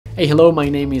Hey, hello, my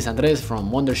name is Andres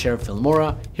from Wondershare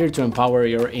Filmora, here to empower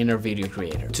your inner video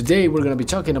creator. Today we're going to be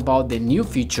talking about the new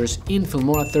features in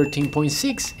Filmora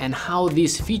 13.6 and how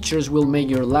these features will make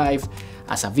your life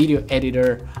as a video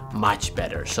editor much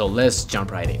better. So let's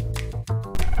jump right in.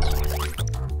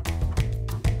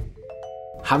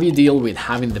 Have you dealt with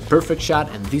having the perfect shot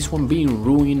and this one being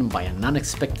ruined by an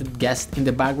unexpected guest in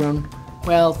the background?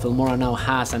 Well, Filmora now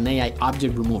has an AI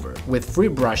object remover. With free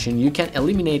brushing, you can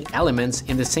eliminate elements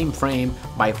in the same frame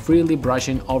by freely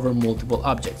brushing over multiple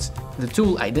objects. The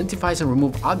tool identifies and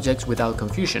removes objects without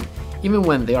confusion, even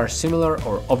when they are similar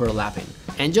or overlapping.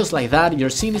 And just like that,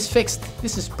 your scene is fixed.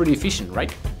 This is pretty efficient,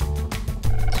 right?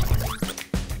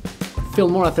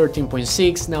 Filmora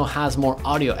 13.6 now has more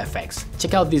audio effects.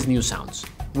 Check out these new sounds.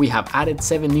 We have added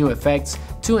 7 new effects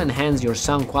to enhance your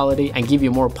sound quality and give you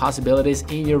more possibilities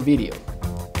in your video.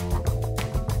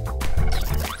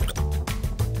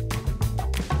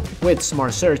 With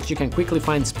Smart Search, you can quickly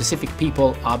find specific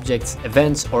people, objects,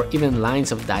 events, or even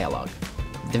lines of dialogue.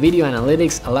 The video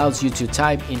analytics allows you to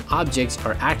type in objects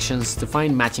or actions to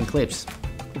find matching clips.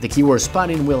 The keyword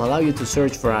spotting will allow you to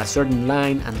search for a certain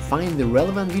line and find the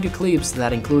relevant video clips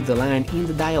that include the line in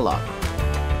the dialogue.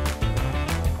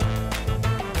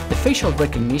 The facial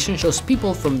recognition shows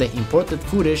people from the imported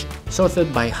footage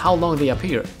sorted by how long they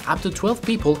appear, up to 12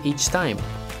 people each time.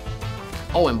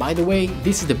 Oh, and by the way,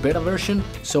 this is the beta version,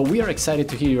 so we are excited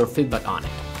to hear your feedback on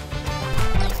it.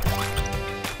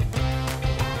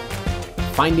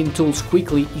 Finding tools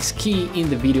quickly is key in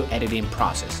the video editing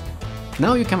process.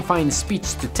 Now you can find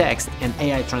speech-to-text and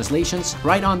AI translations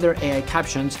right under AI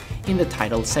captions in the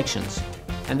title sections.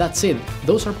 And that's it.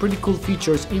 Those are pretty cool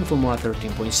features in Filmora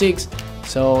 13.6.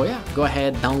 So yeah, go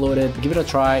ahead, download it, give it a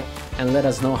try, and let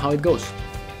us know how it goes.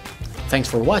 Thanks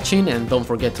for watching, and don't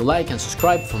forget to like and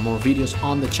subscribe for more videos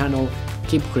on the channel.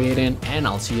 Keep creating, and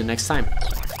I'll see you next time.